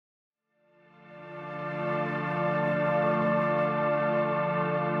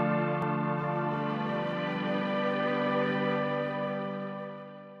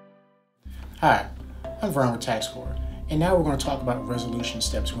Hi, I'm Vern with Tax Court, and now we're going to talk about resolution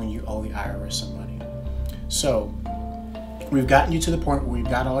steps when you owe the IRS some money. So, we've gotten you to the point where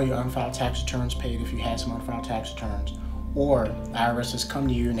you've got all your unfiled tax returns paid if you had some unfiled tax returns, or the IRS has come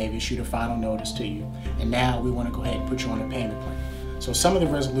to you and they've issued a final notice to you, and now we want to go ahead and put you on a payment plan. So some of the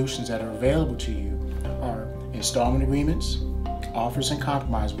resolutions that are available to you are installment agreements, offers and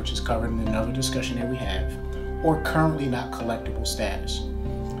compromise, which is covered in another discussion that we have, or currently not collectible status.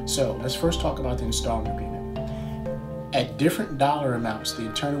 So let's first talk about the installment agreement. At different dollar amounts, the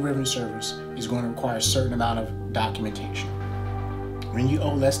Internal Revenue Service is going to require a certain amount of documentation. When you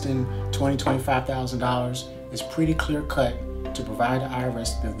owe less than $25,000, it's pretty clear cut to provide the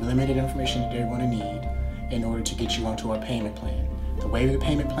IRS the limited information that they're going to need in order to get you onto a payment plan. The way the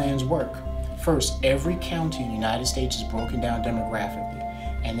payment plans work, first, every county in the United States is broken down demographically,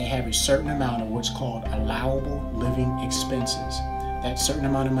 and they have a certain amount of what's called allowable living expenses. That certain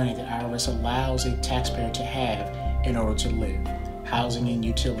amount of money that IRS allows a taxpayer to have in order to live. Housing and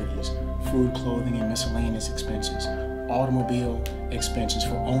utilities, food, clothing, and miscellaneous expenses, automobile expenses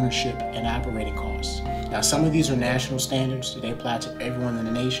for ownership and operating costs. Now, some of these are national standards that they apply to everyone in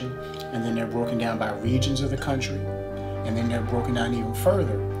the nation, and then they're broken down by regions of the country, and then they're broken down even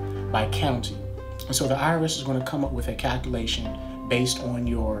further by county. And so the IRS is going to come up with a calculation based on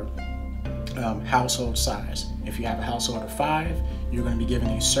your household size. If you have a household of 5, you're going to be given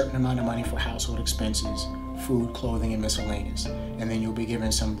a certain amount of money for household expenses, food, clothing, and miscellaneous. And then you'll be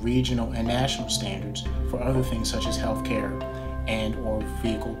given some regional and national standards for other things such as health care and or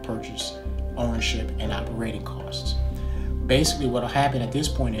vehicle purchase, ownership, and operating costs. Basically, what will happen at this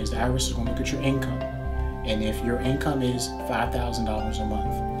point is the IRS is going to look at your income. And if your income is $5,000 a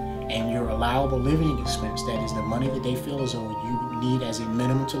month and your allowable living expense, that is the money that they feel as though you need as a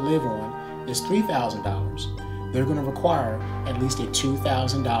minimum to live on, is $3,000, they're going to require at least a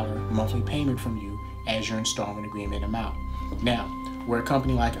 $2,000 monthly payment from you as your installment agreement amount. Now, where a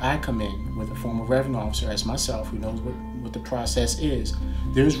company like I come in with a former revenue officer as myself who knows what the process is,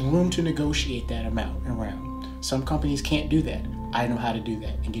 there's room to negotiate that amount around. Some companies can't do that. I know how to do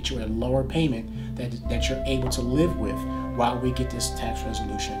that and get you a lower payment that you're able to live with while we get this tax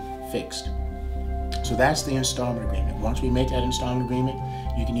resolution fixed. So that's the installment agreement. Once we make that installment agreement,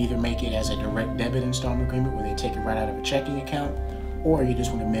 you can either make it as a direct debit installment agreement where they take it right out of a checking account, or you just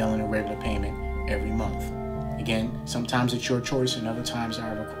want to mail in a regular payment every month. Again, sometimes it's your choice, and other times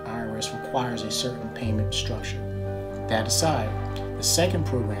our IRS requires a certain payment structure. That aside, the second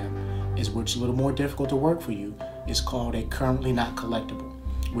program is which is a little more difficult to work for you, is called a currently not collectible,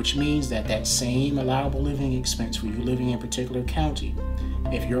 which means that that same allowable living expense for you living in a particular county,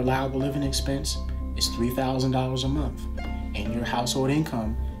 if your allowable living expense is $3,000 a month and your household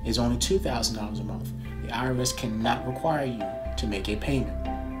income is only $2,000 a month, the IRS cannot require you to make a payment.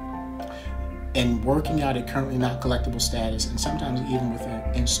 And working out a currently not collectible status, and sometimes even with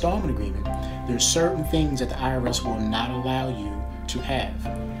an installment agreement, there's certain things that the IRS will not allow you to have.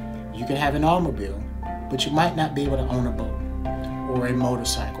 You can have an automobile, but you might not be able to own a boat or a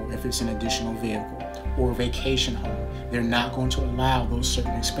motorcycle if it's an additional vehicle, or a vacation home. They're not going to allow those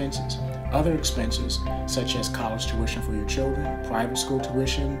certain expenses. Other expenses, such as college tuition for your children, private school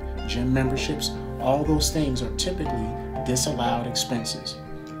tuition, gym memberships, all those things are typically disallowed expenses.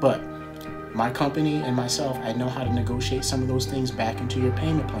 But my company and myself, I know how to negotiate some of those things back into your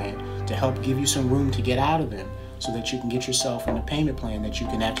payment plan to help give you some room to get out of them so that you can get yourself in a payment plan that you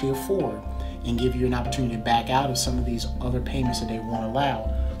can actually afford and give you an opportunity to back out of some of these other payments that they won't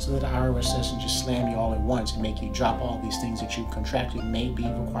allow, so that the IRS doesn't just slam you all at once and make you drop all these things that you contractually may be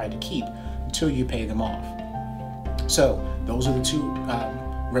required to keep until you pay them off. So those are the two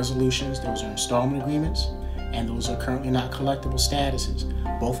resolutions. Those are installment agreements, and those are currently not collectible statuses.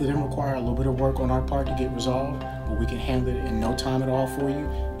 Both of them require a little bit of work on our part to get resolved, but we can handle it in no time at all for you.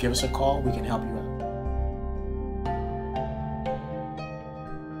 Give us a call, we can help you out.